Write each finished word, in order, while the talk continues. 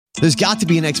There's got to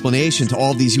be an explanation to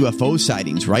all of these UFO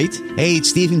sightings, right? Hey,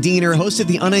 it's Stephen Diener, host of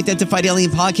the Unidentified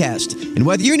Alien Podcast. And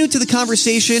whether you're new to the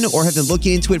conversation or have been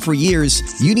looking into it for years,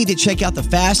 you need to check out the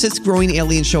fastest growing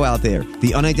alien show out there,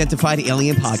 the Unidentified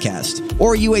Alien Podcast,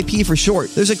 or UAP for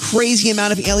short. There's a crazy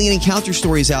amount of alien encounter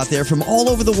stories out there from all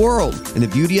over the world. And the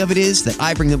beauty of it is that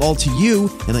I bring them all to you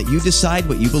and let you decide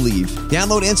what you believe.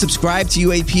 Download and subscribe to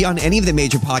UAP on any of the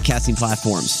major podcasting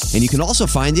platforms. And you can also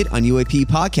find it on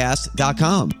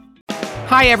UAPpodcast.com.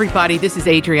 Hi, everybody. This is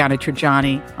Adriana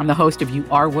Trajani. I'm the host of You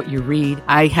Are What You Read.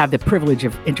 I have the privilege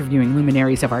of interviewing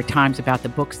luminaries of our times about the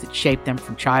books that shaped them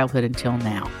from childhood until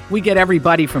now. We get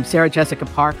everybody from Sarah Jessica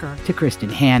Parker to Kristen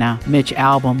Hanna, Mitch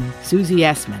Albom, Susie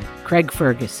Essman, Craig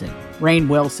Ferguson, Rainn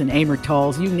Wilson, Amor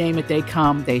Tolls, you name it, they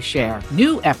come, they share.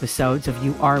 New episodes of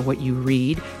You Are What You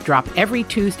Read drop every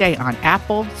Tuesday on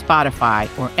Apple, Spotify,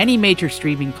 or any major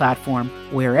streaming platform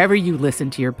wherever you listen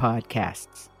to your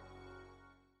podcasts.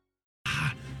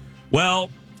 Well,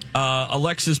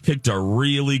 Alexis picked a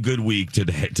really good week to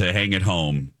hang at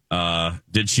home.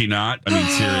 Did she not? I mean,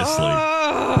 seriously.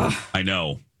 I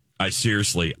know.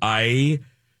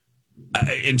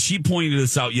 And she pointed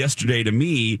this out yesterday to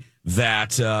me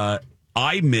that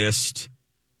I missed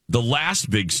the last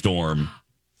big storm.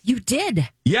 You did?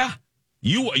 Yeah.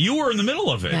 You were in the middle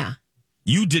of it. Yeah.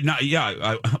 You did not.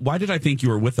 Yeah. Why did I think you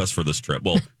were with us for this trip?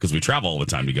 Well, because we travel all the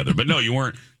time together. But no, you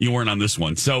weren't. You weren't on this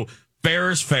one. So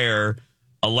fair is fair.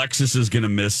 Alexis is gonna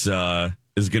miss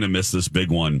this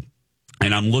big one.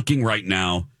 And I'm looking right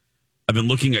now. I've been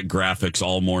looking at graphics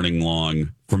all morning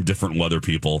long from different weather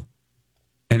people,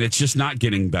 and it's just not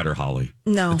getting better, Holly.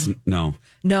 No.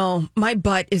 No. My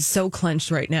butt is so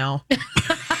clenched right now.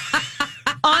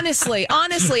 Honestly, all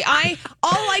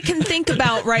I can think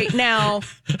about right now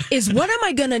is what am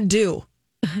I going to do?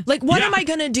 Like, what am I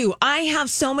going to do? I have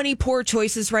so many poor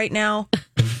choices right now.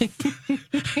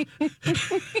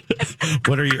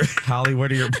 What are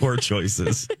your poor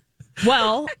choices?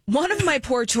 Well, one of my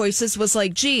poor choices was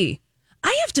like, gee,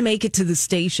 I have to make it to the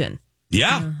station.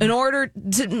 Yeah. In order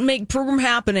to make program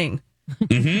happening.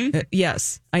 Mm-hmm.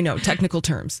 Yes, I know, technical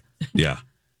terms. Yeah.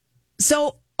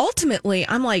 So ultimately,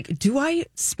 I'm like, do I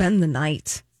spend the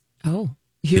night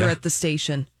here at the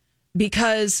station?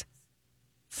 Because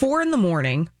 4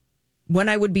 a.m, when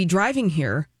I would be driving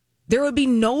here, there would be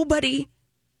nobody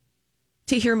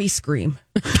to hear me scream.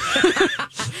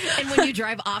 And when you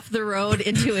drive off the road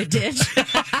into a ditch,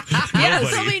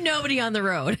 there'll be nobody on the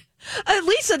road.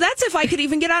 Lisa, that's if I could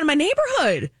even get out of my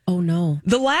neighborhood. Oh, no.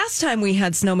 The last time we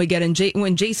had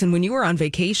Snowmageddon, when you were on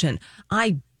vacation,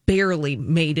 I barely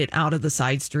made it out of the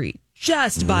side street.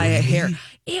 Just by a hair.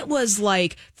 It was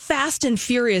like Fast and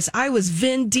Furious. I was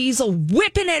Vin Diesel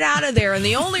whipping it out of there. And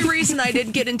the only reason I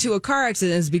didn't get into a car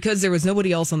accident is because there was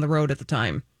nobody else on the road at the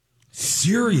time.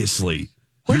 Seriously?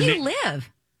 Where do you live?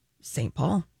 St.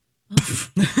 Paul. I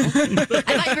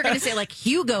thought you were going to say like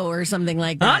Hugo or something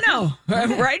like that. Oh,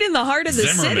 no. Right in the heart of the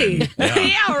Zimmerman. city.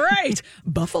 Yeah, right.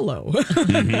 Buffalo.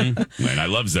 Mm-hmm. Man, I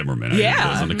love Zimmerman. Yeah.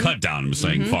 I was on the cut down. I'm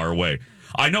saying far away.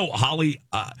 I know, Holly,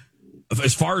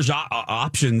 as far as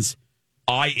options,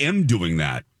 I am doing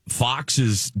that. Fox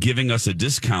is giving us a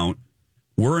discount.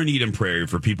 We're in Eden Prairie,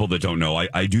 for people that don't know.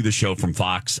 I do the show from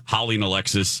Fox. Holly and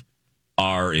Alexis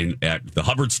are at the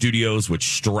Hubbard Studios,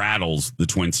 which straddles the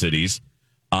Twin Cities.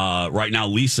 Right now,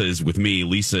 Lisa is with me.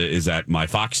 Lisa is at my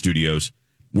Fox Studios.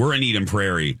 We're in Eden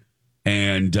Prairie.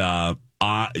 And the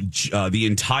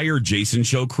entire Jason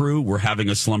Show crew, we're having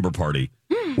a slumber party.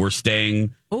 We're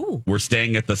staying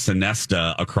at the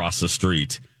Sonesta across the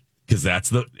street, because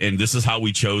and this is how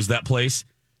we chose that place,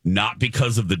 not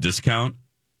because of the discount,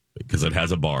 because it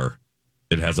has a bar.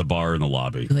 It has a bar in the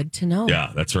lobby. Good to know.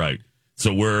 Yeah, that's right.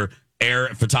 So we're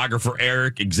photographer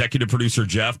Eric, executive producer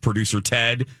Jeff, producer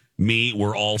Ted, me,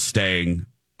 we're all staying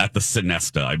at the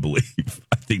Sonesta, I believe.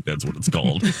 I think that's what it's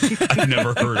called. I've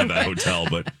never heard of that hotel,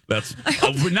 but that's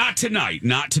not tonight.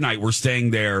 Not tonight. We're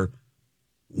staying there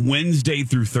Wednesday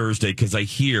through Thursday, because I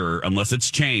hear, unless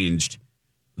it's changed,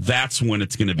 that's when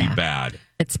it's going to be bad.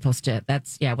 It's supposed to.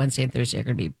 Wednesday and Thursday are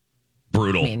going to be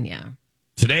brutal. I mean, yeah.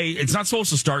 Today, it's not supposed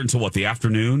to start until the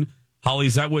afternoon. Holly,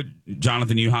 is that what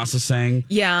Jonathan Uhas is saying?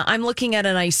 Yeah, I'm looking at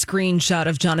a nice screenshot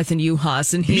of Jonathan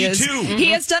Uhas, and he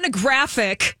has done a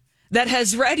graphic that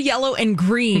has red, yellow, and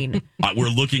green. We're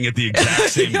looking at the exact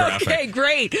same graphic. Okay,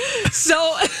 great.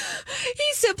 So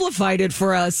he simplified it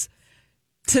for us.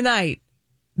 Tonight,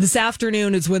 this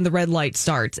afternoon is when the red light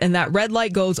starts, and that red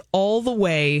light goes all the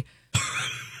way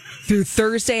through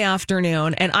Thursday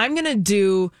afternoon, and I'm going to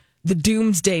do the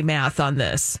doomsday math on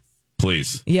this.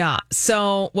 Please. Yeah.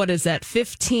 So what is that?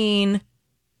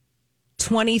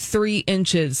 23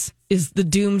 inches is the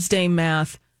doomsday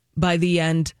math by the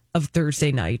end of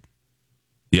Thursday night.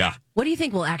 Yeah. What do you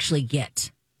think we'll actually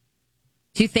get?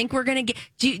 Do you think we're going to get...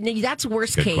 that's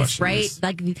worst Good case, question, right? Liz.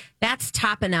 Like, that's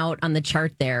topping out on the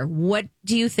chart there. What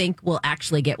do you think we'll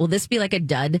actually get? Will this be like a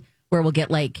dud where we'll get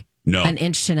like No. an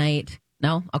inch tonight?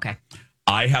 No? Okay.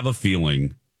 I have a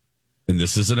feeling, and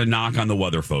this isn't a knock on the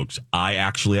weather, folks. I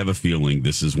actually have a feeling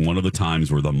this is one of the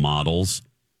times where the models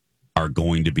are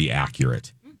going to be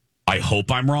accurate. I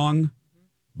hope I'm wrong,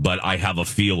 but I have a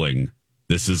feeling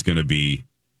this is going to be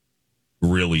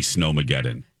really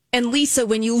Snowmageddon. And Lisa,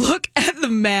 when you look at the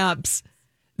maps,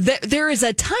 there is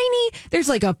there's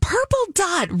like a purple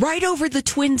dot right over the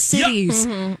Twin Cities.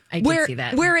 Mm-hmm. I did see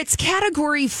that. Where it's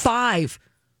Category 5.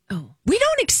 Oh. We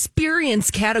don't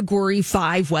experience Category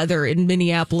 5 weather in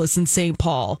Minneapolis and St.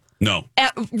 Paul. No.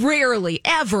 Rarely,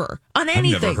 ever, on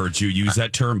anything. I've never heard you use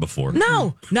that term before.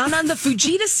 No, not on the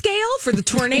Fujita scale for the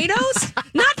tornadoes,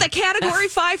 not the Category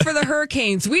 5 for the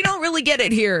hurricanes. We don't really get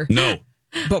it here. No.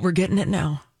 But we're getting it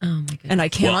now. Oh, my goodness. And I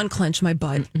can't unclench my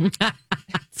butt.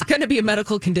 It's going to be a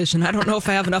medical condition. I don't know if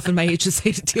I have enough in my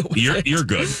HSA to deal with it. You're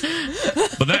good.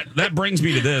 But that brings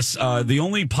me to this. The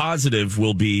only positive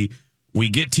will be we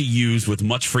get to use with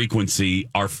much frequency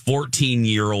our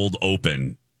 14-year-old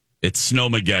open. It's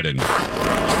Snowmageddon.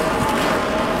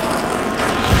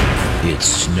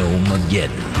 It's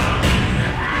Snowmageddon.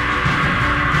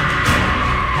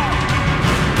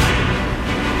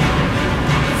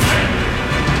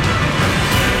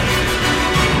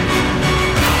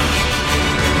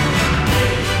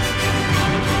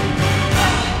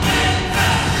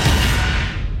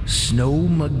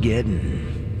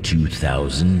 Snowmageddon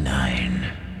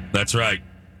 2009. That's right.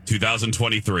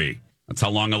 2023. That's how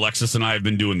long Alexis and I have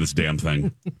been doing this damn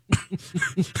thing.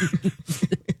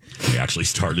 We actually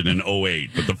started in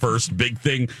 2008, but the first big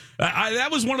thing,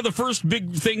 that was one of the first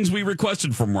big things we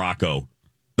requested from Rocco.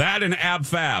 That and Ab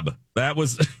Fab. That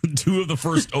was two of the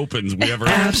first opens we ever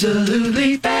had.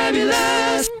 Absolutely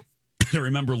fabulous. I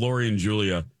remember Lori and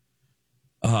Julia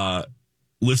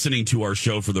listening to our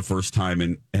show for the first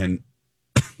time, and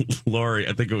Lori,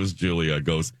 I think it was Julia,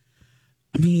 goes,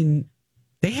 I mean,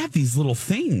 they have these little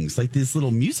things, like these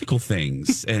little musical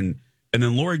things. And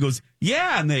then Lori goes,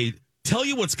 yeah, and they tell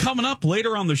you what's coming up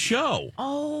later on the show.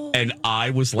 Oh. And I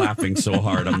was laughing so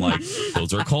hard. I'm like,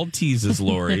 those are called teases,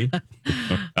 Lori.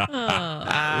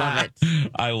 Love it.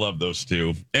 I love those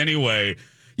two. Anyway,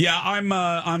 yeah, I'm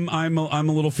a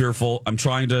little fearful. I'm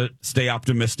trying to stay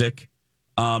optimistic.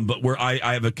 But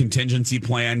I have a contingency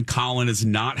plan. Colin is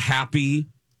not happy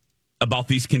about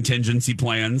these contingency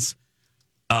plans.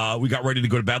 We got ready to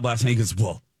go to bed last night. He goes,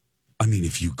 well, I mean,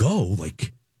 if you go,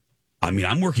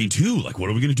 I'm working too. Like, what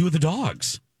are we going to do with the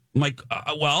dogs? I'm like,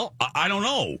 I don't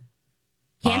know.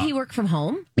 Can't he work from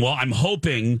home? Well, I'm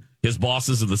hoping his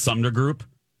bosses of the Sumner Group,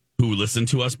 who listen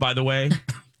to us, by the way.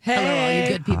 Hey. Hello, all you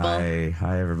good people.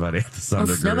 Hi, everybody at the Sumner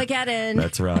Group. Snowmageddon.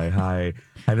 That's right. Hi,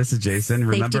 this is Jason.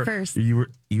 Remember, first. you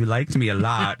liked me a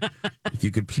lot. If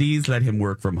you could please let him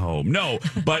work from home. No,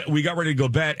 but we got ready to go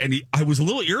to bed, and I was a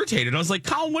little irritated. I was like,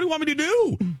 Colin, what do you want me to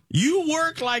do? You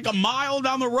work like a mile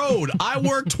down the road. I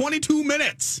work 22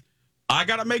 minutes. I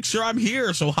got to make sure I'm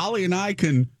here so Holly and I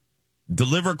can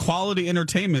deliver quality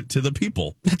entertainment to the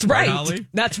people. That's right. Holly?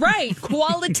 That's right.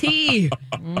 Quality.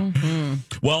 Mm-hmm.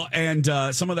 Well, and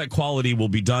some of that quality will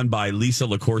be done by Lisa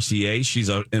LaCourcier. She's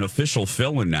an official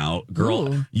fill-in now.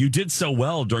 Girl, Ooh. You did so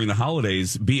well during the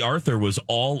holidays. B. Arthur was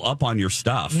all up on your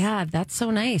stuff. Yeah, that's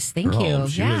so nice. Thank Girl, you.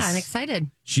 she Yeah, was- I'm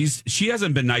excited. She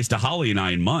hasn't been nice to Holly in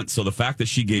 9 months. So the fact that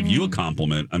she gave you a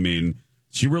compliment, I mean,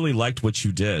 she really liked what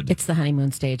you did. It's the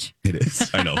honeymoon stage. It is.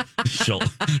 I know. She'll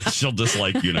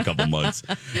dislike you in a couple months.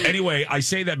 Anyway, I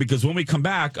say that because when we come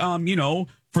back,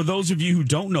 for those of you who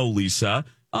don't know Lisa,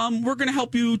 we're going to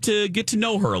help you to get to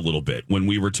know her a little bit when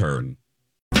we return.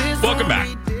 Welcome back.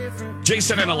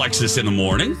 Jason and Alexis in the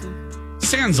morning.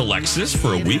 Sans Alexis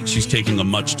for a week. She's taking a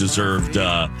much-deserved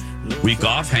week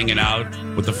off, hanging out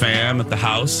with the fam at the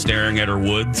house, staring at her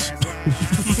woods.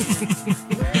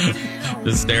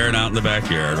 Just staring out in the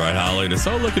backyard, right, Holly? Just,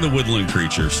 look at the woodland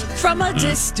creatures. From a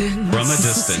distance. From a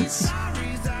distance.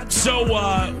 So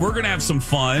we're going to have some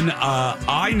fun.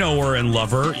 I know her and love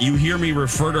her. You hear me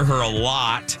refer to her a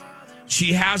lot.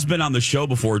 She has been on the show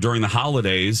before during the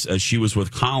holidays. She was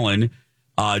with Colin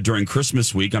during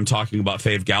Christmas week. I'm talking about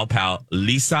fave gal pal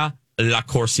Lisa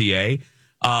LaCourcier.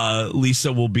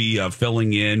 Lisa will be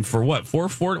filling in for what? Four?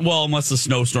 Well, unless the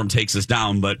snowstorm takes us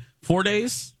down, but 4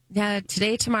 days? Yeah,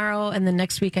 today, tomorrow, and then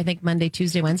next week, I think Monday,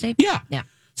 Tuesday, Wednesday. Yeah. Yeah.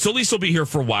 So Lisa will be here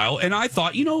for a while. And I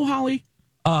thought, Holly,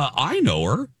 I know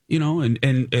her,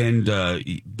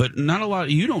 but not a lot.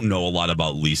 You don't know a lot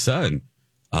about Lisa and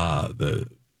the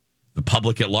the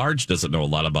public at large doesn't know a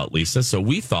lot about Lisa. So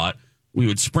we thought we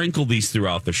would sprinkle these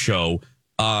throughout the show.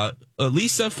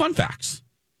 Lisa, fun facts.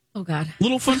 Oh, God.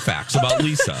 Little fun facts about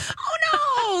Lisa. Oh,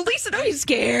 no. Lisa, are you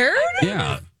scared?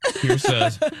 Yeah.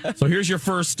 Here's your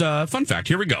first fun fact.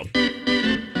 Here we go.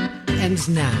 And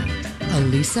now, a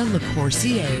Lisa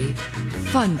LaCourcier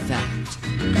fun fact.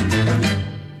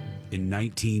 In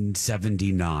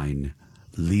 1979,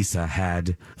 Lisa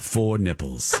had 4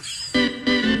 nipples.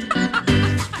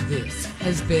 This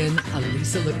has been a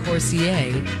Lisa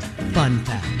LaCourcier fun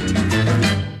fact.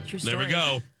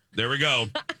 There we go.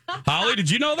 Holly, did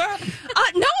you know that?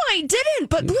 No, I didn't.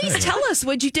 But please tell us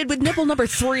what you did with nipple number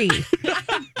 3.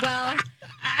 Well,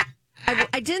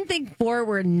 I didn't think 4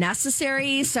 were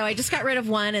necessary, so I just got rid of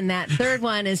 1, and that third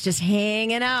one is just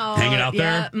hanging out. Hanging out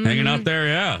there? Hanging out there,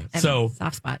 yeah. So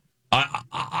soft spot.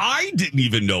 I didn't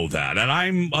even know that, and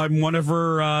I'm one of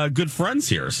her good friends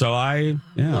here. So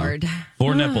Lord.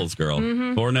 4 nipples, girl.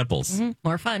 4 nipples.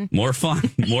 More fun. More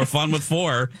fun with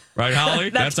 4, right, Holly?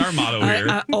 That's our motto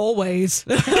here. Always,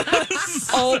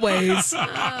 always.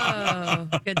 Oh,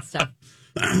 good stuff.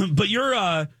 But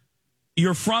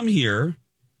you're from here,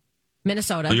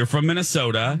 Minnesota. You're from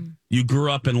Minnesota. You grew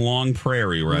up in Long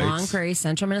Prairie, right? Long Prairie,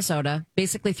 central Minnesota.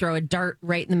 Basically, throw a dart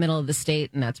right in the middle of the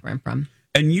state, and that's where I'm from.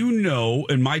 And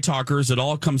in my talkers, it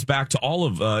all comes back to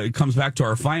it comes back to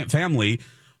our family.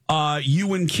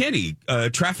 You and Kenny,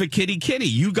 Traffic Kitty Kenny,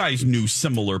 you guys knew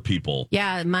similar people.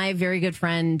 Yeah, my very good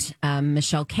friend,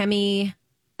 Michelle Kemi,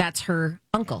 that's her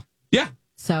uncle. Yeah.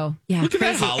 So, yeah. Look at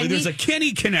crazy. that, Holly. There's a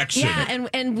Kenny connection. Yeah,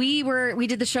 and we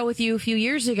did the show with you a few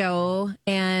years ago,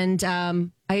 and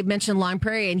I mentioned Long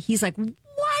Prairie, and he's like,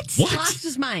 What? Lost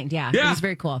his mind. Yeah. It was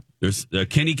very cool. There's a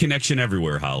Kenny connection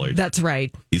everywhere, Holly. That's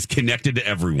right. He's connected to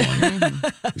everyone.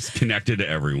 He's connected to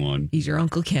everyone. He's your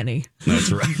Uncle Kenny.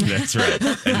 That's right. That's right.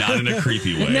 And not in a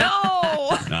creepy way.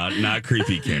 No. Not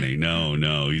creepy Kenny.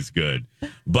 No, he's good.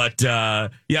 But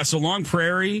so Long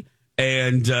Prairie,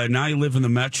 and now you live in the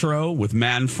Metro with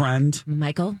Man Friend.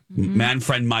 Michael. Man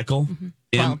Friend Michael.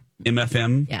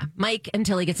 MFM. Yeah. Mike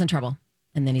until he gets in trouble.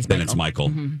 And then he's Michael. Then it's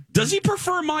Michael. Does he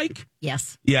prefer Mike?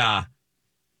 Yes. Yeah.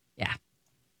 Yeah.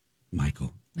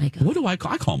 Michael. Michael. What do I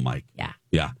call? I call him Mike. Yeah.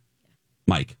 Yeah.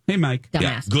 Mike. Hey, Mike. Dumbass.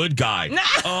 Yeah. Good guy.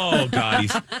 Oh, God.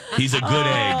 He's a good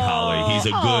egg, Holly. He's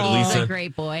a good, Lisa. He's a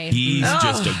great boy. He's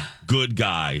just a good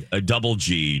guy. A double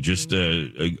G. Just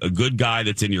a good guy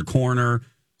that's in your corner.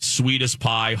 Sweet as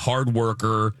pie. Hard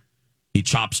worker. He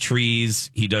chops trees.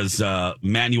 He does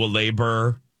manual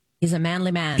labor. He's a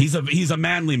manly man. He's a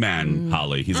manly man,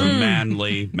 Holly. He's a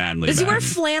manly man. Does he wear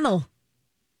flannel?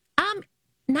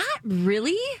 Not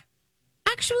really.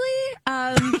 Actually,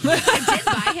 I did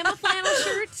buy him a flannel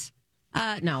shirt.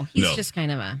 No, he's just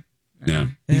kind of a. Yeah,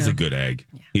 he's a good egg.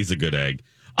 Yeah. He's a good egg.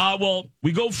 Well,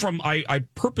 we go from. I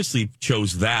purposely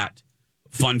chose that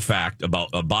fun fact about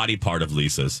a body part of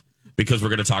Lisa's because we're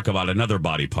going to talk about another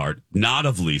body part, not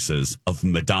of Lisa's, of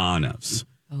Madonna's.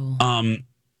 Oh.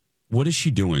 What is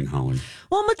she doing, Holly?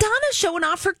 Well, Madonna's showing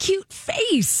off her cute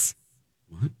face.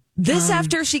 What? This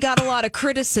after she got a lot of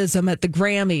criticism at the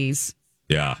Grammys.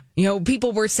 Yeah.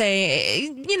 People were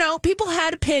saying, people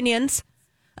had opinions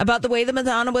about the way that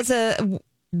Madonna was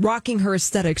rocking her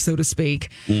aesthetic, so to speak.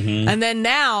 Mm-hmm. And then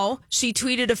now she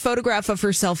tweeted a photograph of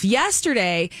herself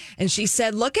yesterday, and she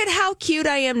said, "Look at how cute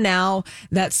I am now.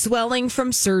 That swelling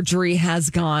from surgery has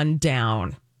gone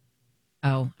down."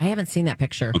 Oh, I haven't seen that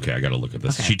picture. Okay, I got to look at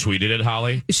this. Okay. She tweeted it,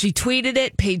 Holly? She tweeted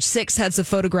it. Page 6 has a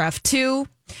photograph, too.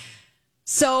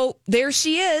 So there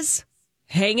she is,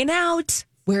 hanging out,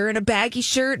 wearing a baggy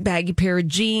shirt, baggy pair of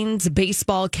jeans, a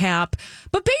baseball cap.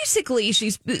 But basically,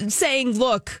 she's saying,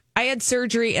 look, I had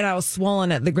surgery and I was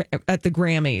swollen at the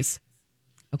Grammys.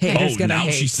 Okay. Haters gonna now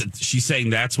hate. she's saying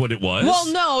that's what it was? Well,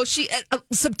 no, she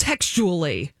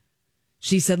subtextually.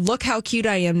 She said, look how cute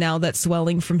I am now that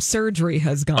swelling from surgery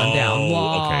has gone down.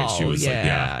 Whoa, okay. She was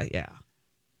yeah.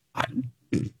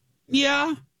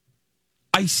 Yeah.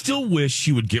 I still wish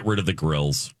she would get rid of the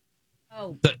grills.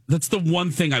 Oh. That's the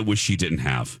one thing I wish she didn't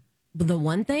have. The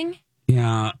one thing?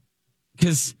 Yeah.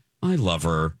 Because I love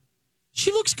her.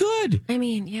 She looks good. I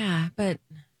mean, yeah, but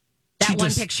that one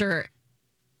picture,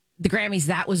 the Grammys,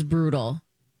 that was brutal.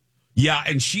 Yeah,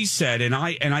 and she said, and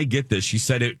I get this, she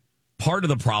said it. Part of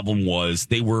the problem was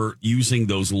they were using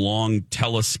those long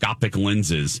telescopic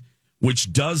lenses,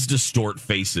 which does distort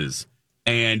faces.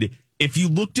 And if you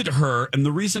looked at her, and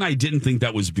the reason I didn't think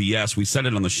that was BS, we said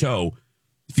it on the show,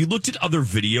 if you looked at other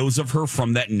videos of her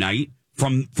from that night,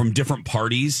 from different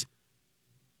parties,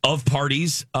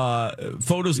 photos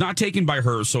not taken by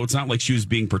her, so it's not like she was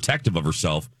being protective of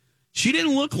herself. She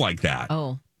didn't look like that.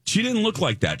 Oh. She didn't look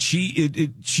like that. She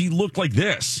looked like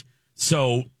this.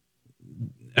 So,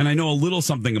 and I know a little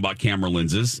something about camera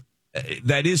lenses.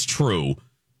 That is true,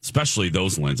 especially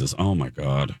those lenses. Oh my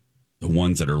God. The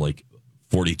ones that are like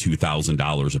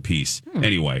 $42,000 a piece.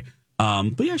 Anyway,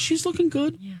 but yeah, she's looking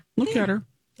good. Yeah. Look at her.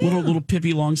 Yeah. Little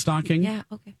Pippi Longstocking. Yeah,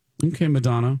 okay. Okay,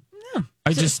 Madonna. Yeah.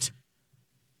 I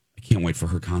can't wait for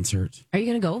her concert. Are you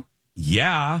going to go?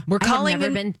 Yeah. We're calling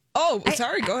never been. Oh,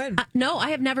 sorry. Go ahead. No, I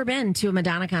have never been to a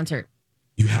Madonna concert.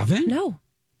 You haven't? No.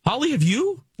 Holly, have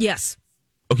you? Yes.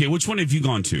 Okay, which one have you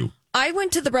gone to? I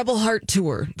went to the Rebel Heart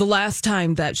tour the last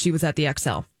time that she was at the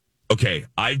XL. Okay,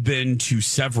 I've been to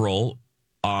several.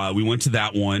 We went to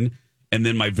that one, and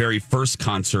then my very first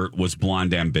concert was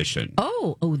Blonde Ambition.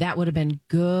 Oh, that would have been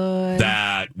good.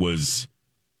 That was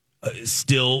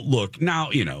still, look, now,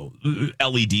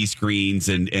 LED screens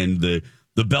and the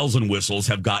bells and whistles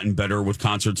have gotten better with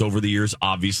concerts over the years,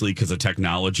 obviously, because of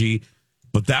technology.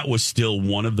 But that was still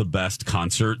one of the best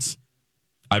concerts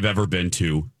I've ever been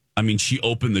to. I mean, she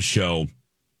opened the show.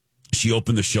 She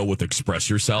opened the show with Express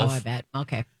Yourself. Oh, I bet.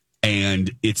 Okay.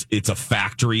 And it's a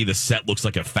factory. The set looks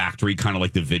like a factory, kind of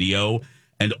like the video.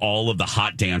 And all of the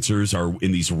hot dancers are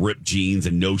in these ripped jeans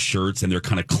and no shirts, and they're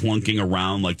kind of clunking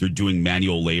around like they're doing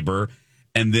manual labor.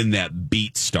 And then that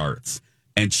beat starts,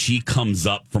 and she comes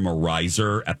up from a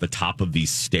riser at the top of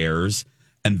these stairs,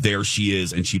 and there she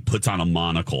is, and she puts on a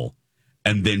monocle.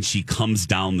 And then she comes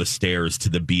down the stairs to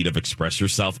the beat of Express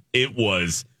Yourself. It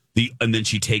was and then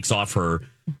she takes off her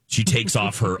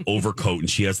overcoat, and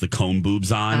she has the cone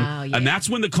boobs on. Oh, yeah. And that's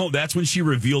when she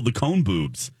revealed the cone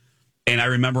boobs. And I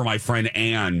remember my friend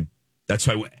Anne, that's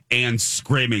why Anne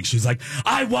screaming. She's like,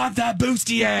 I want that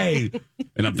bustier.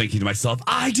 And I'm thinking to myself,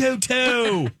 I do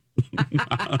too.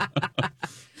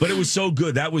 But it was so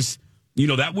good. That was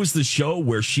the show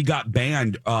where she got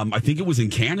banned. I think it was in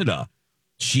Canada.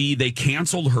 They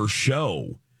canceled her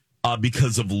show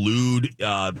because of lewd.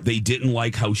 They didn't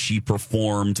like how she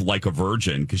performed like a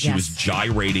virgin because she was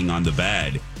gyrating on the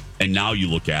bed. And now you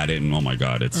look at it and, oh my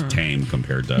God, it's tame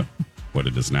compared to what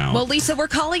it is now. Well, Lisa, we're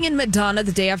calling in Madonna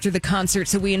the day after the concert,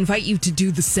 so we invite you to do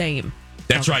the same.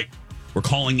 That's right. We're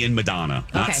calling in Madonna.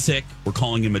 Not sick. We're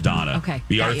calling in Madonna. Okay.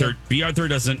 B. Arthur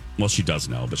doesn't, well, she does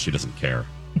know, but she doesn't care.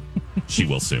 She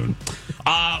will soon.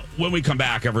 When we come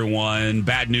back, everyone,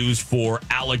 bad news for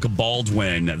Alec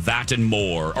Baldwin. That and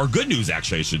more. Or good news,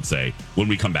 actually, I should say, when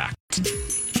we come back.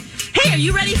 Hey, are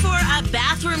you ready for a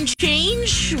bathroom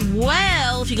change?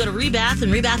 Well, if you go to Rebath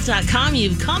and Rebath.com,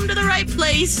 you've come to the right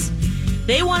place.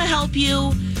 They want to help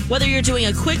you, whether you're doing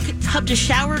a quick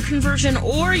tub-to-shower conversion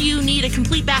or you need a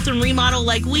complete bathroom remodel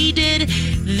like we did,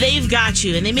 they've got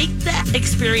you. And they make that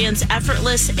experience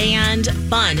effortless and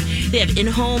fun. They have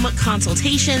in-home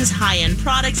consultations, high-end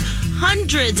products,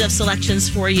 hundreds of selections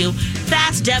for you,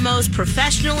 fast demos,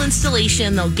 professional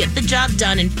installation. They'll get the job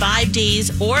done in 5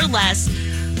 days or less.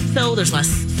 So there's less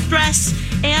stress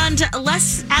and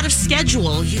less out of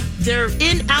schedule. They're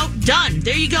in, out, done.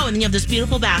 There you go. And then you have this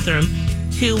beautiful bathroom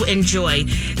to enjoy.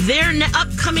 Their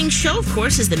upcoming show, of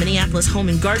course, is the Minneapolis Home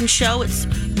and Garden Show. It's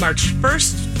March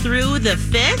 1st through the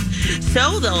 5th.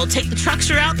 So they'll take the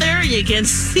truckster out there and you can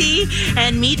see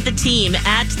and meet the team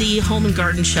at the Home and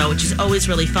Garden Show, which is always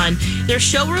really fun. Their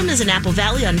showroom is in Apple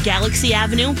Valley on Galaxy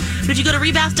Avenue. But if you go to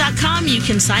Rebath.com, you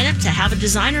can sign up to have a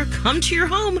designer come to your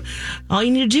home. All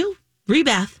you need to do,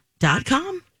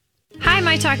 Rebath.com. Hi,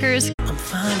 my talkers.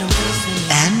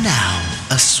 And now,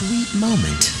 a sweet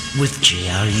moment with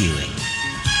J.R. Ewing.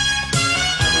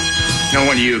 No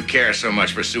wonder you care so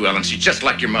much for Sue Ellen. She's just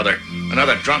like your mother.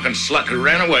 Another drunken slut who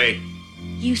ran away.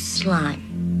 You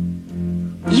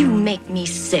slime. You make me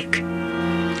sick.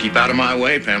 Keep out of my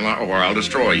way, Pamela, or I'll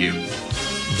destroy you.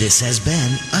 This has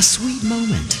been a sweet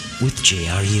moment with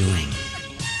J.R. Ewing.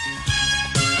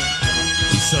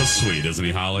 He's so sweet, isn't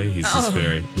he, Holly? He's just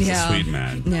he's a sweet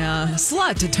man. Yeah,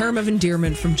 slut, a term of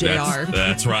endearment from JR.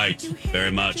 That's right.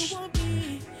 Very much.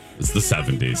 It's the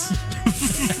 70s.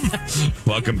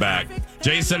 Welcome back.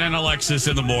 Jason and Alexis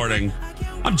in the morning.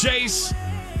 I'm Jace.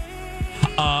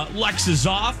 Lex is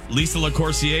off. Lisa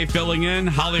LaCourcier filling in.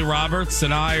 Holly Roberts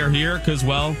and I are here because,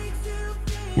 well,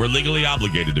 we're legally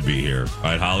obligated to be here. All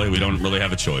right, Holly? We don't really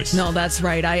have a choice. No, that's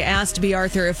right. I asked B.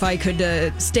 Arthur if I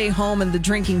could stay home and the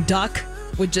drinking duck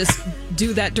would just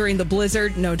do that during the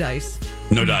blizzard. No dice.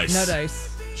 No dice. No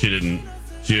dice. She didn't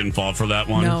fall for that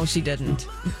one? No, she didn't.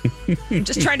 I'm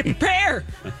just trying to prepare.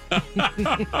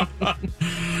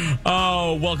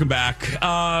 Oh, welcome back.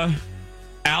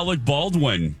 Alec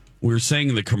Baldwin. We were saying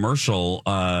in the commercial,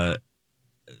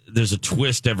 there's a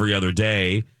twist every other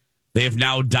day. They have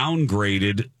now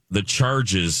downgraded the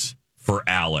charges for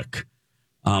Alec.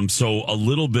 So a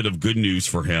little bit of good news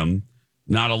for him.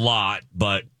 Not a lot,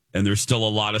 but and there's still a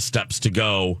lot of steps to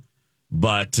go,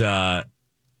 but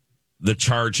the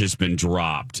charge has been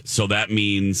dropped. So that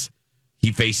means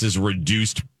he faces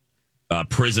reduced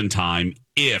prison time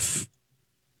if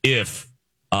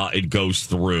it goes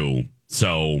through.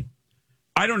 So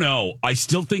I don't know. I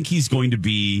still think he's going to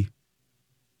be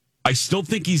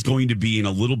in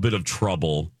a little bit of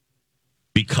trouble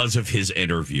because of his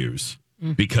interviews,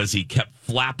 because he kept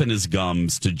flapping his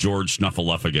gums to George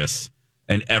Snuffleupagus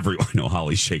and everyone. No,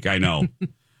 Holly shake. I know.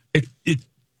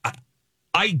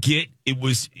 I get it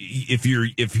was if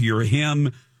you're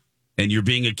him and you're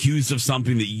being accused of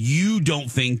something that you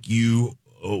don't think you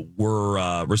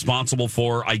were responsible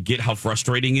for. I get how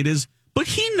frustrating it is, but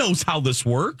he knows how this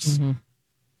works. Mm-hmm.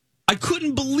 I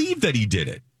couldn't believe that he did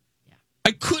it. Yeah.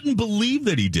 I couldn't believe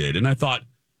that he did. And I thought,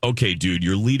 okay, dude,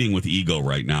 you're leading with ego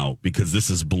right now because this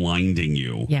is blinding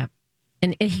you. Yeah.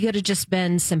 And he could have just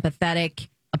been sympathetic,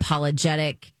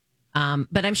 apologetic.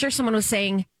 But I'm sure someone was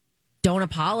saying, don't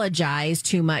apologize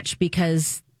too much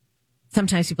because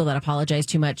sometimes people that apologize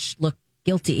too much look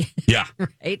guilty. Yeah.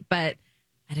 Right. But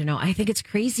I don't know. I think it's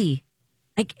crazy.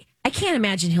 I can't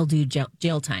imagine he'll do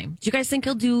jail time. Do you guys think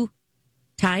he'll do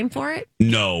time for it?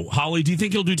 No. Holly, do you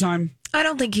think he'll do time? I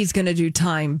don't think he's going to do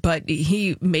time, but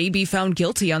he may be found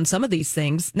guilty on some of these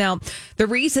things. Now, the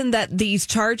reason that these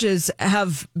charges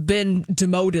have been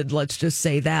demoted, let's just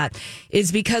say that,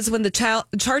 is because when the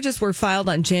charges were filed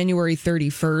on January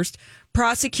 31st,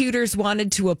 prosecutors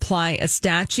wanted to apply a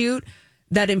statute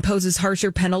that imposes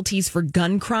harsher penalties for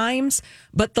gun crimes,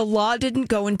 but the law didn't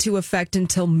go into effect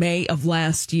until May of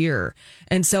last year.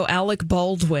 And so Alec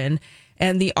Baldwin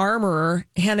and the armorer,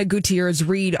 Hannah Gutierrez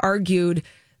Reed, argued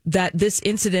that this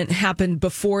incident happened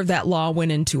before that law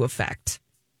went into effect.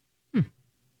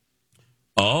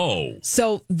 Oh.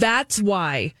 So that's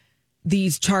why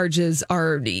these charges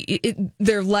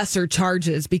they're lesser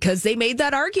charges, because they made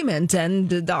that argument and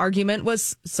the argument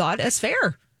was sought as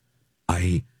fair.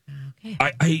 I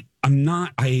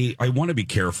want to be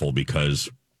careful because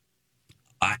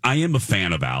I am a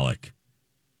fan of Alec.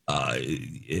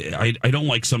 I don't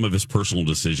like some of his personal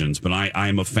decisions, but I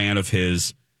am a fan of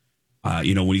his. When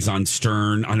he's on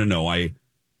Stern, I don't know.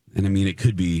 It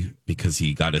could be because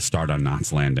he got his start on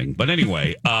Knots Landing. But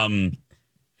anyway,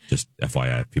 just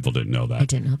FYI, people didn't know that. I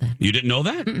didn't know that. You didn't know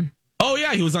that? Mm-mm. Oh,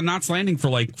 yeah. He was on Knots Landing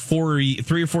for like 3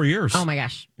 or 4 years. Oh, my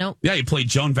gosh. Nope. Yeah, he played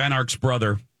Joan Van Ark's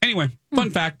brother. Anyway, fun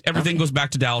fact. Everything goes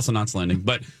back to Dallas and Knots Landing.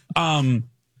 But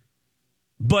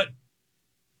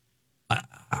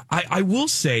I will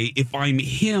say, if I'm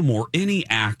him or any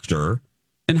actor,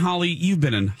 and Holly, you've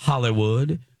been in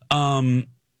Hollywood.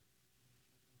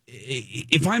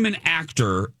 If I'm an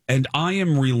actor and I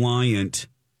am reliant,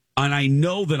 and I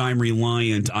know that I'm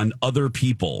reliant on other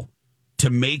people to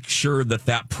make sure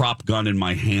that prop gun in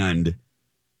my hand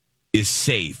is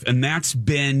safe, and that's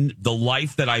been the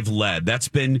life that I've led. That's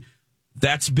been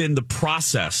the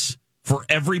process for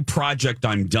every project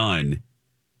I'm done.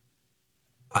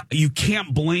 You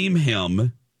can't blame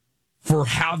him for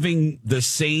having the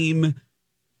same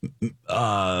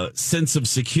sense of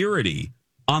security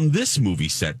on this movie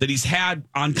set that he's had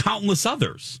on countless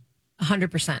others.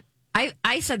 100%.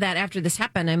 I said that after this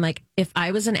happened. I'm like, if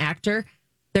I was an actor,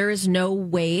 there is no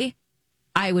way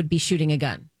I would be shooting a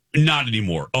gun. Not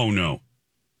anymore. Oh, no.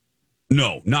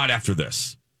 No, not after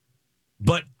this.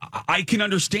 But I can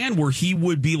understand where he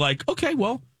would be like, okay,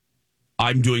 well,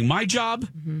 I'm doing my job.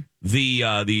 Mm-hmm.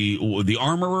 The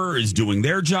armorer is doing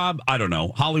their job. I don't know.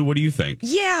 Holly, what do you think?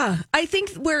 Yeah, I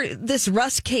think where this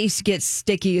Rust case gets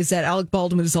sticky is that Alec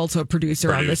Baldwin is also a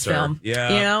producer on this film.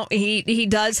 Yeah. He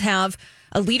does have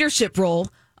a leadership role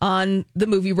on the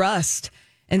movie Rust.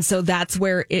 And so that's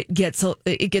where it gets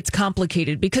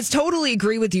complicated, because totally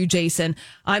agree with you, Jason.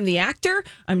 I'm the actor.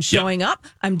 I'm showing up.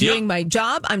 I'm doing my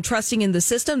job. I'm trusting in the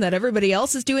system that everybody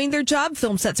else is doing their job.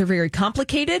 Film sets are very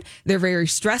complicated. They're very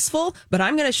stressful, but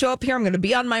I'm going to show up here. I'm going to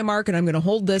be on my mark and I'm going to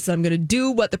hold this. I'm going to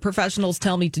do what the professionals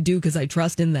tell me to do because I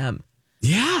trust in them.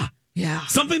 Yeah. Yeah.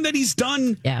 Something that he's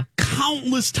done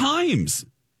countless times.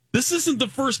 This isn't the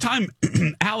first time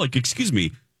Alec, excuse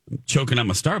me, choking on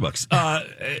my Starbucks,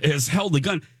 has held a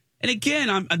gun. And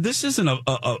again, this isn't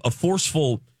a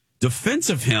forceful defense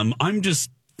of him. I'm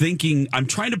just thinking, I'm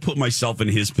trying to put myself in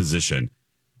his position.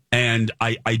 And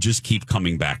I just keep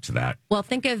coming back to that. Well,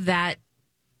 think of that.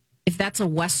 If that's a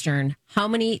Western, how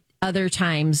many other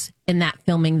times in that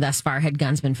filming thus far had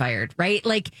guns been fired, right?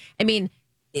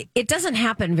 It doesn't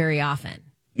happen very often.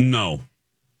 No.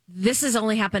 This has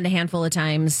only happened a handful of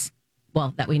times,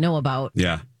 well, that we know about.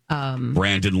 Yeah.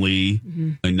 Brandon Lee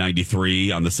in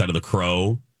 93 on the set of The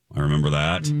Crow. I remember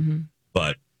that. Mm-hmm.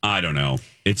 But I don't know.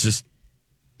 It's just,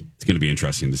 It's going to be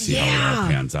interesting to see how it all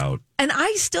pans out. And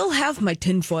I still have my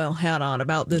tinfoil hat on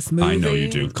about this movie. I know you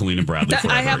do. Colleen and Bradley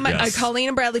forever. I have my yes. Colleen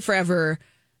and Bradley forever.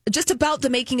 Just about the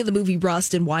making of the movie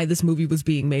Rust and why this movie was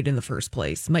being made in the first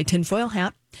place. My tinfoil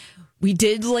hat. We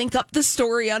did link up the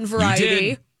story on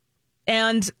Variety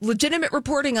and legitimate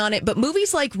reporting on it. But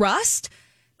movies like Rust,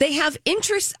 they have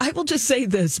interest. I will just say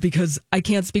this because I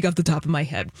can't speak off the top of my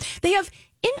head. They have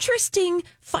interesting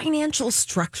financial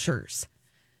structures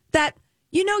that,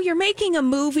 you know, you're making a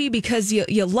movie because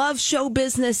you love show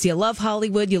business, you love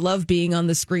Hollywood, you love being on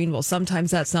the screen. Well,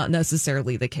 sometimes that's not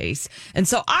necessarily the case. And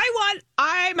so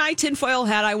my tinfoil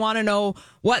hat, I want to know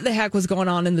what the heck was going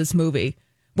on in this movie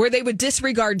where they would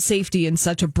disregard safety in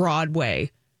such a broad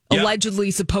way,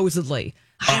 allegedly, supposedly.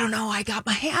 I don't know. I got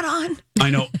my hat on. I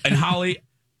know. And Holly,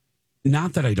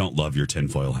 not that I don't love your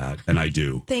tinfoil hat, and I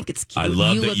do. I think it's cute. I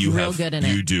love you that look you real have. good in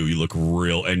you it. do. You look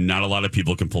real, and not a lot of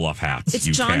people can pull off hats. It's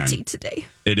you jaunty can. today.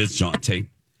 It is jaunty,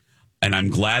 and I'm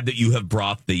glad that you have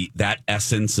brought that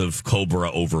essence of Cobra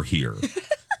over here.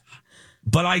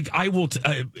 But I will.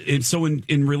 And so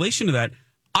in relation to that,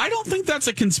 I don't think that's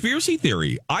a conspiracy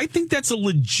theory. I think that's a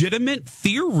legitimate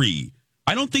theory.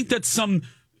 I don't think that's some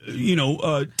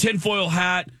tinfoil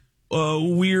hat,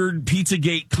 weird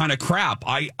Pizzagate kind of crap.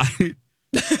 I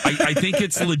think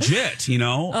it's legit,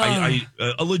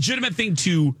 a legitimate thing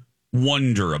to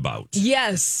wonder about.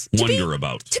 Yes. To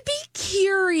be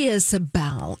curious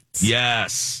about.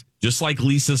 Yes. Just like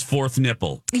Lisa's fourth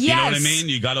nipple. Yes. You know what I mean?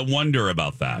 You got to wonder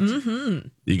about that. Mm-hmm.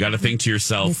 You got to think to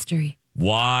yourself, mystery.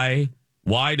 Why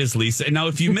does Lisa... And now,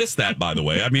 if you missed that, by the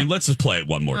way, I mean, let's just play it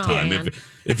one more time.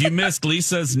 If you missed,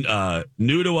 Lisa's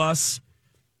new to us.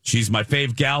 She's my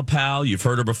fave gal pal. You've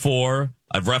heard her before.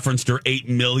 I've referenced her 8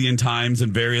 million times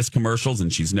in various commercials,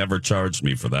 and she's never charged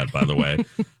me for that, by the way.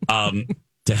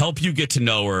 To help you get to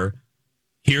know her,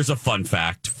 here's a fun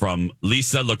fact from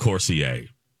Lisa LaCourcier.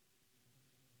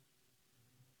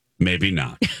 Maybe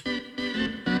not.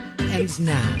 And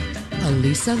now, a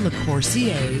Lisa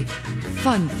LaCourcier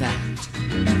fun fact.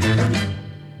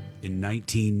 In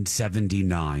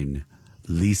 1979,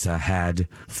 Lisa had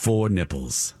 4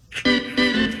 nipples.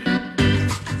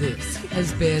 This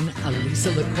has been a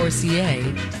Lisa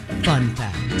LaCourcier fun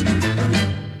fact.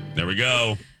 There we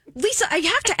go. Lisa, I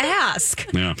have to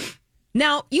ask. Yeah.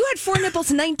 Now, you had 4 nipples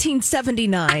in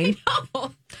 1979. I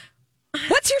know.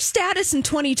 What's your status in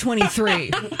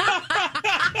 2023?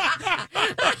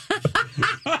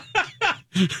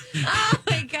 Oh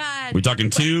my God. We talking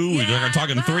 2? Yeah, We're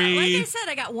talking 3? Like I said,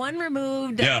 I got 1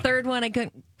 removed. Yeah. The third one I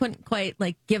couldn't quite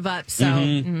give up. So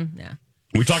yeah.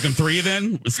 We talking 3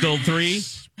 then? Still 3?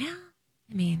 Well,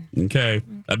 I mean, okay.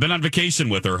 I've been on vacation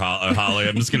with her, Holly.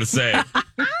 I'm just going to say.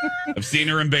 I've seen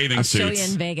her in bathing I'll suits. show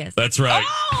you in Vegas. That's right.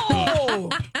 Oh!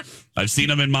 I've seen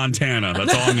them in Montana.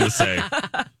 That's all I'm going to say.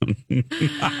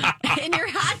 In your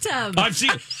hot tub. I've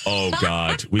seen. Oh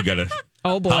God, we got to.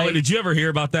 Oh boy, Holly, did you ever hear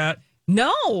about that?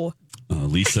 No.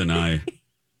 Lisa and I.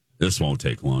 This won't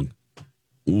take long.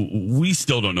 We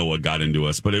still don't know what got into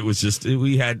us, but it was just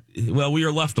we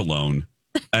were left alone,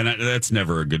 and that's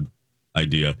never a good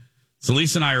idea. So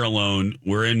Lisa and I are alone.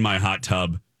 We're in my hot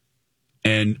tub.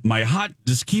 And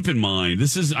just keep in mind,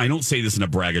 I don't say this in a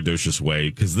braggadocious way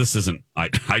because this isn't, I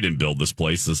didn't build this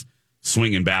place. This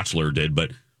swinging bachelor did, but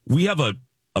we have a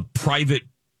private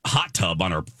hot tub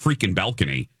on our freaking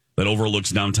balcony that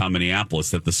overlooks downtown Minneapolis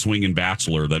that the swinging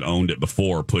bachelor that owned it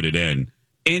before put it in.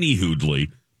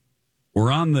 Anyhoodly,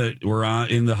 we're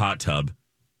in the hot tub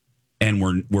and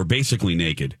we're basically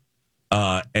naked.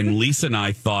 And Lisa and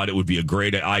I thought it would be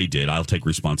I'll take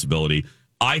responsibility.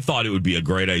 I thought it would be a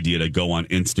great idea to go on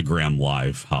Instagram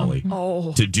Live, Holly,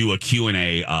 to do a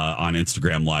Q&A on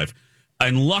Instagram Live.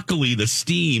 And luckily, the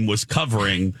steam was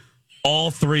covering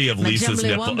all 3 of Lisa's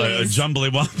nipples,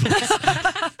 jumbly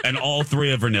wumbles, and all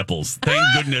 3 of her nipples. Thank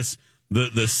goodness.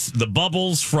 The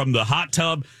bubbles from the hot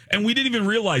tub. And we didn't even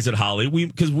realize it, Holly,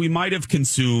 because we might have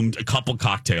consumed a couple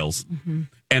cocktails. Mm-hmm.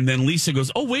 And then Lisa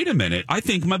goes, oh, wait a minute. I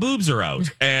think my boobs are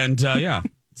out. And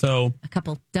so. A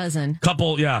couple dozen.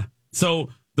 Yeah. So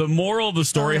the moral of the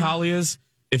story, Holly, is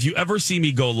if you ever see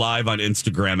me go live on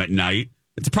Instagram at night,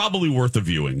 it's probably worth a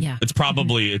viewing. Yeah. It's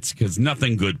probably, it's because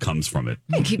nothing good comes from it.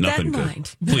 Keep nothing that in good.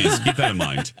 mind. Please keep that in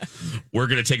mind. We're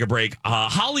going to take a break.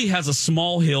 Holly has a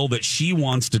small hill that she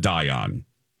wants to die on.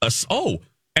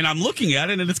 And I'm looking at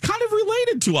it and it's kind of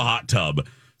related to a hot tub.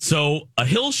 So a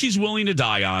hill she's willing to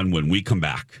die on when we come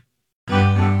back.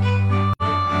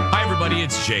 Hi, everybody.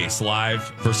 It's Jace live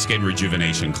for Skin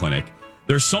Rejuvenation Clinic.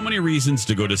 There's so many reasons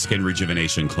to go to Skin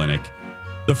Rejuvenation Clinic.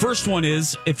 The first one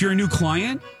is if you're a new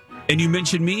client and you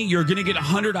mention me, you're going to get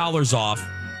 $100 off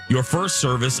your first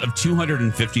service of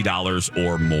 $250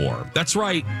 or more. That's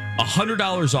right,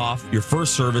 $100 off your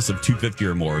first service of $250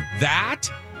 or more. That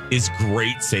is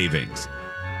great savings.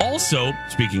 Also,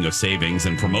 speaking of savings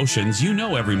and promotions, you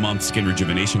know every month Skin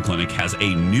Rejuvenation Clinic has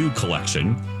a new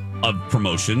collection of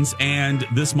promotions, and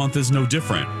this month is no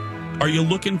different. Are you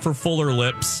looking for fuller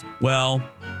lips? Well,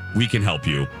 we can help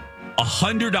you.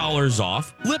 $100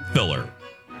 off lip filler.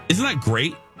 Isn't that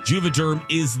great? Juvederm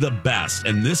is the best.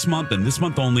 And this month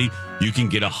only, you can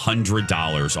get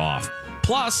 $100 off.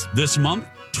 Plus, this month,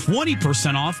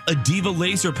 20% off a Diva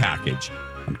laser package.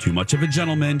 I'm too much of a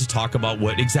gentleman to talk about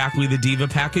what exactly the Diva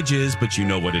package is, but you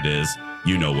know what it is.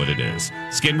 You know what it is.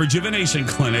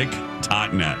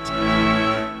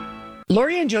 SkinRejuvenationClinic.net.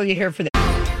 Lori and Julia here for the...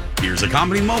 Here's a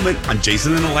comedy moment on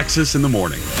Jason and Alexis in the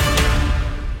morning.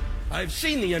 I've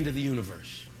seen the end of the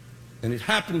universe, and it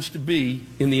happens to be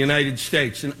in the United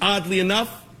States. And oddly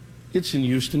enough, it's in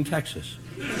Houston, Texas.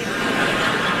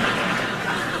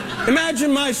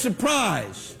 Imagine my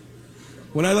surprise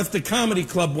when I left the comedy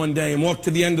club one day and walked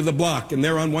to the end of the block, and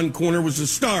there on one corner was a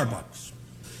Starbucks.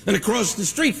 And across the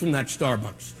street from that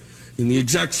Starbucks, in the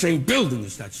exact same building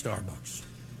as that Starbucks,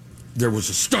 there was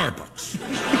a Starbucks.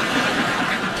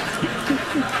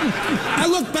 I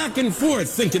looked back and forth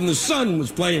thinking the sun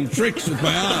was playing tricks with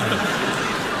my eyes.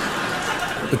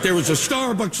 But there was a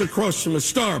Starbucks across from a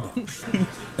Starbucks.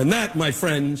 And that, my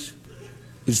friends,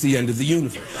 is the end of the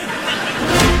universe.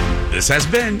 This has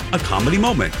been a comedy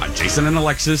moment on Jason and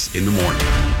Alexis in the morning.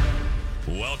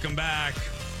 Welcome back.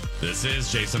 This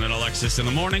is Jason and Alexis in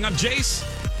the morning. I'm Jace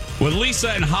with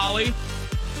Lisa and Holly.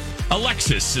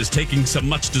 Alexis is taking some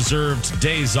much-deserved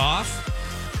days off.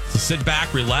 So sit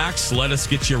back, relax, let us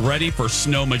get you ready for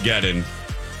Snowmageddon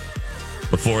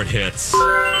before it hits.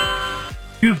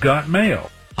 You've got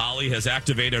mail. Holly has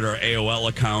activated our AOL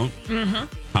account. Mm-hmm.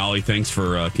 Holly, thanks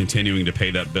for continuing to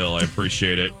pay that bill. I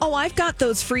appreciate it. Oh, I've got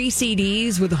those free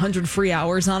CDs with 100 free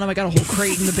hours on them. I got a whole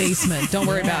crate in the basement. Don't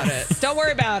worry about it. Don't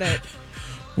worry about it.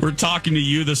 We're talking to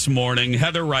you this morning.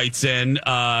 Heather writes in.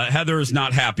 Heather is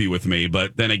not happy with me,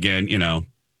 but then again,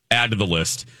 add to the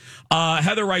list.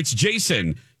 Heather writes,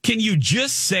 Jason, can you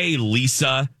just say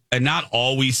Lisa and not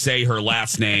always say her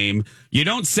last name? You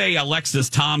don't say Alexis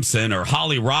Thompson or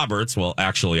Holly Roberts. Well,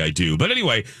 actually, I do. But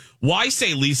anyway, why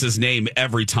say Lisa's name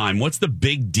every time? What's the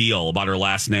big deal about her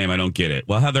last name? I don't get it.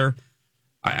 Well, Heather,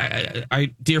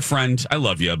 I dear friend, I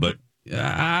love you, but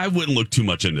I wouldn't look too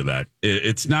much into that.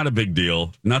 It's not a big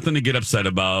deal. Nothing to get upset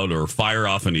about or fire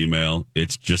off an email.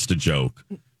 It's just a joke.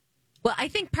 Well, I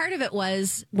think part of it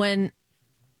was when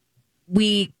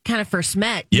we kind of first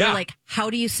met. Yeah. You're like, how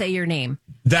do you say your name?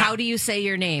 How do you say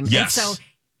your name? Yes. And so,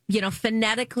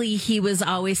 phonetically, he was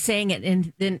always saying it.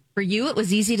 And then for you, it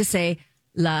was easy to say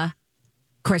La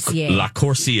Coursier. La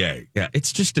Coursier. Yeah,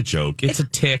 it's just a joke. It's a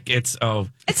tick. It's so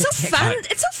fun.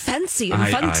 It's so fancy and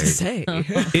fun to say.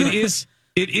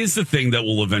 It is the thing that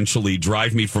will eventually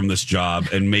drive me from this job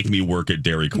and make me work at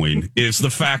Dairy Queen is the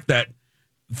fact that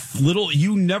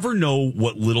you never know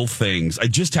what little things. I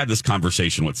just had this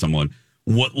conversation with someone.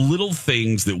 What little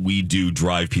things that we do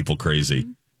drive people crazy.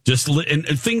 Just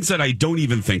and things that I don't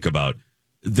even think about.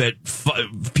 That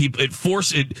it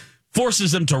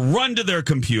forces them to run to their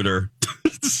computer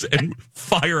and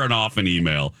fire off an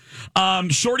email.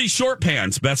 Shorty Short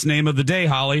Pants, best name of the day,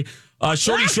 Holly.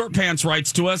 Shorty Short Pants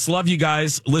writes to us. Love you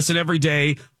guys. Listen every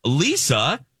day.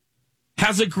 Lisa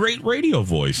has a great radio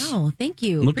voice. Oh, thank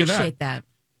you. Appreciate that.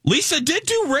 Lisa did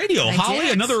do radio.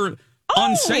 Holly, another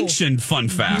unsanctioned fun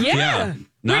fact. Yeah.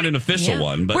 Not an official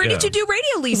one. But where did you do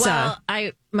radio, Lisa?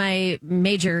 Well, my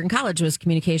major in college was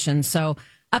communications. So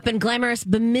up in glamorous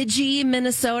Bemidji,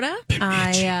 Minnesota,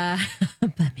 I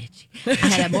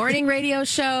had a morning radio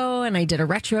show and I did a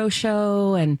retro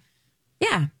show. And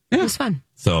it was fun.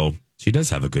 So she does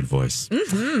have a good voice.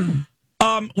 Mm-hmm.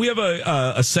 We have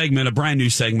a segment, a brand new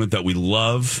segment that we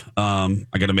love. I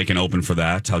got to make an open for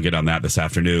that. I'll get on that this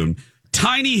afternoon.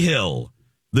 Tiny Hill.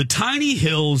 The tiny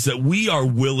hills that we are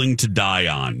willing to die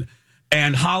on.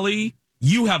 And Holly,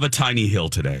 you have a tiny hill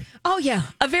today. Oh, yeah.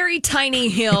 A very tiny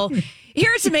hill.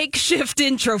 Here's a makeshift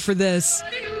intro for this.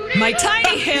 My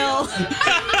tiny hill.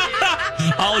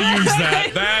 I'll use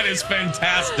that. That is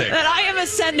fantastic. That I am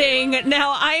ascending.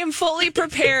 Now, I am fully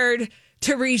prepared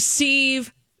to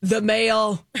receive the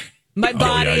mail. My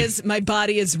body is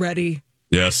ready.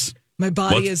 Yes. My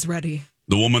body is ready.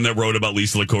 The woman that wrote about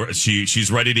Lisa LaCour,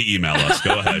 she's ready to email us.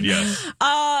 Go ahead. Yes.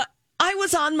 I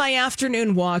was on my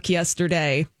afternoon walk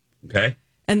yesterday. Okay.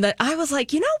 And I was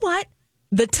like, you know what?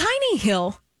 The tiny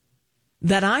hill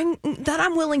that I'm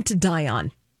willing to die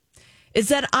on is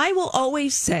that I will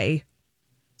always say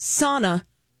sauna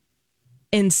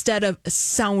instead of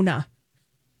sauna.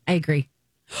 I agree.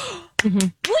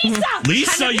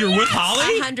 Lisa, you're with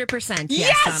Holly? 100%.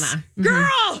 Yes, sauna.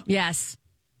 girl. Yes.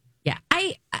 Yeah.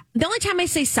 The only time I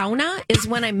say sauna is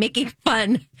when I'm making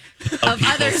fun of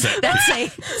others that say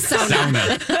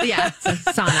sauna. Yeah,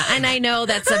 sauna. And I know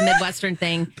that's a Midwestern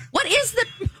thing. Is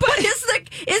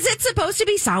it supposed to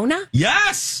be sauna?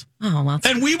 Yes. Oh, well.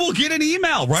 And we will get an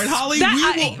email, right, Holly?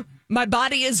 My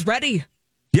body is ready.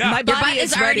 Yeah. My Your body butt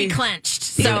is already clenched,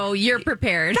 so you're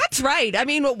prepared. That's right. I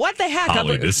mean, what the heck?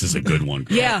 Holly, this is a good one.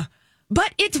 Girl. Yeah.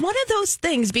 But it's one of those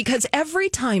things because every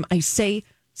time I say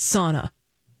sauna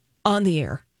on the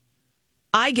air,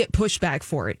 I get pushback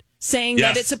for it, saying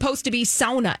that it's supposed to be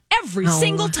sauna every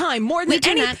single time, more than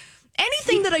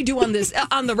anything that I do on this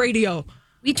on the radio.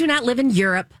 We do not live in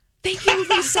Europe. Thank you,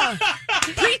 Lisa.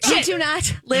 Preach We it. do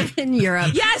not live in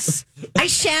Europe. Yes. I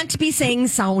shan't be saying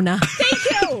sauna.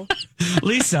 Thank you.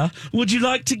 Lisa, would you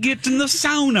like to get in the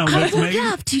sauna I with would me?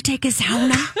 love to take a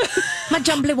sauna. My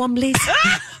jumbly wumblies.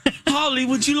 Holly,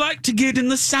 would you like to get in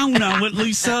the sauna with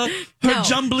Lisa, her No,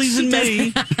 jumblies, and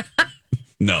me?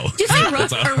 No. Do you say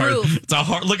roof or roof? It's a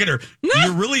hard. Look at her.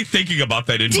 You're really thinking about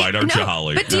that invite, aren't you,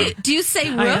 Holly? But do you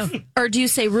say roof or do you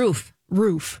say roof?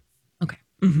 Roof. Okay.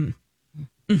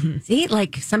 See,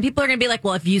 like some people are going to be like,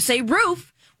 well, if you say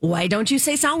roof, why don't you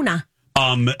say sauna?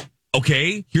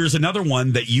 Okay. Here's another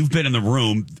one that you've been in the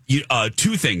room.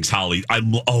 Two things, Holly. I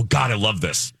love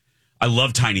this. I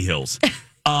love Tiny Hills.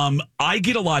 I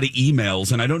get a lot of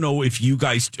emails, and I don't know if you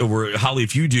guys or Holly,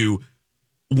 if you do,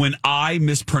 when I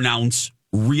mispronounce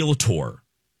realtor.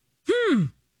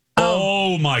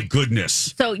 Oh my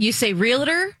goodness. So you say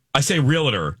realtor? I say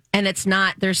realtor. And it's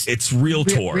not, It's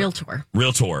realtor. Realtor.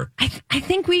 Realtor. I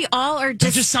think we all are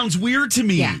That just sounds weird to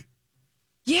me. Yeah.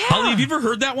 Yeah. Holly, have you ever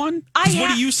heard that one? 'Cause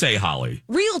what do you say, Holly?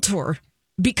 Realtor.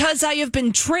 Because I have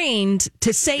been trained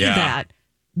to say that.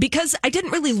 Because I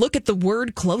didn't really look at the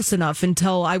word close enough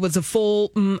until I was a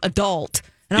full adult.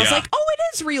 And I was like, oh, it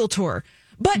is realtor.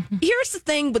 But here's the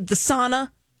thing with the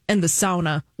sauna and the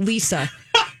sauna, Lisa.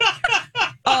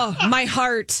 Oh, my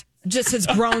heart just has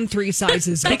grown 3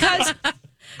 sizes because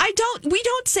we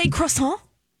don't say croissant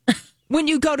when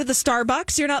you go to the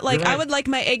Starbucks. You're not like, I would like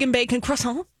my egg and bacon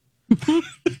croissant.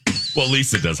 Well,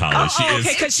 Lisa does, Holly.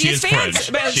 She is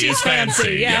fancy. She is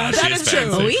fancy. Yeah, that is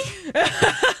true.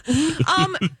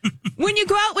 When you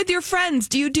go out with your friends,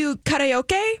 do you do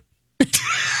karaoke?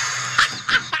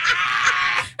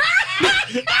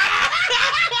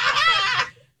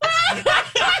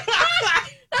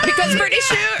 Because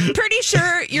pretty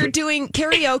sure you're doing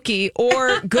karaoke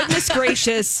or goodness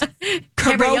gracious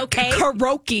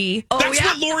karaoke. That's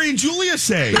what Lori and Julia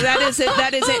say. That is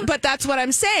it. But that's what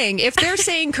I'm saying. If they're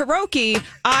saying karaoke,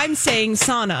 I'm saying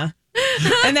sauna.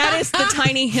 And that is the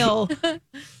tiny hill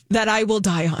that I will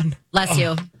die on. Bless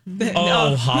you.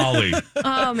 Oh, Holly.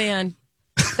 Oh, man.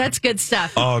 That's good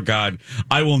stuff. Oh, God.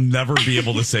 I will never be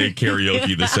able to say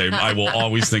karaoke the same. I will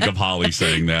always think of Holly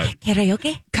saying that.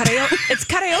 Karaoke? It's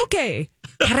karaoke.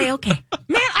 Karaoke.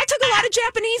 Man, I took a lot of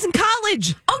Japanese in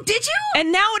college. Oh, did you?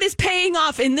 And now it is paying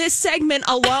off in this segment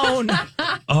alone.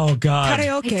 Oh, God.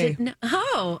 Karaoke.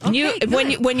 Oh, okay,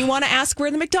 when you want to ask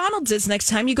where the McDonald's is next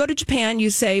time you go to Japan, you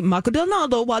say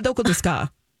Makudonaldo wa doko desu ka?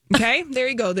 Okay, there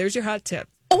you go. There's your hot tip.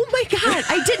 Oh my God,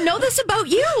 I didn't know this about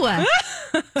you.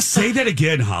 Say that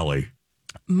again, Holly.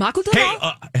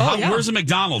 Makudonaldo. Hey, where's the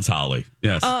McDonald's, Holly?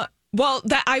 Yes. Well,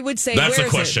 that I would say. That's where a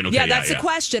is question. It? Okay, yeah, that's a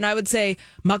question. I would say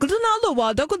Makudonaldo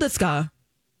wa doko desu ka?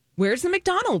 Where's the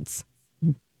McDonald's?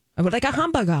 I would like a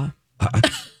hamburger.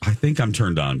 I think I'm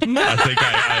turned on. I think.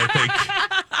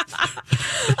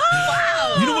 Oh,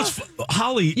 wow. You know what's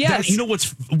Holly? Yes. You know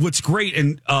what's great,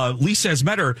 and Lisa has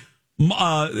met her.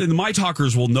 The My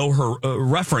Talkers will know her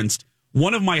referenced.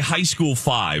 One of my high school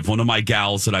five, one of my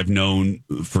gals that I've known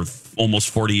for almost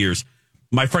 40 years.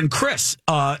 My friend Chris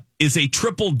is a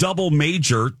triple-double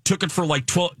major. Took it for like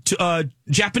 12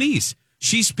 Japanese.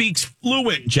 She speaks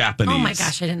fluent Japanese. Oh my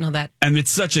gosh, I didn't know that. And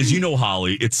it's such, as you know,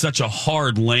 Holly, it's such a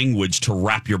hard language to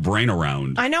wrap your brain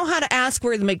around. I know how to ask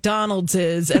where the McDonald's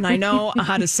is, and I know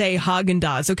how to say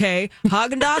Haagen-Dazs, okay?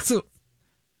 Haagen-Dazs.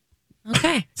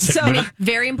 Okay. So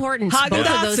very important. Both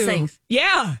of those things.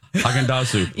 Yeah.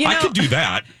 Haagen-Dazs. I could do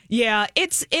that. Yeah,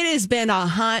 it has been a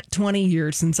hot 20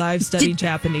 years since I've studied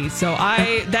Japanese. So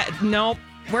nope,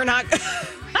 we're not.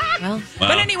 Well.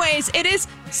 But anyways, it is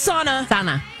sauna.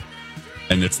 Sauna.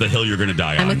 And it's the hill you're going to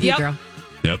die on. I'm with you, girl.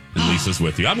 Yep. And Lisa's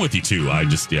with you. I'm with you too.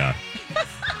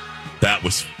 That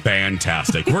was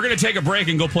fantastic. We're going to take a break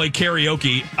and go play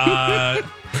karaoke.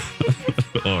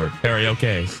 Or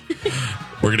karaoke.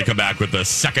 We're going to come back with the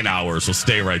second hour, so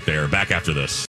stay right there. Back after this.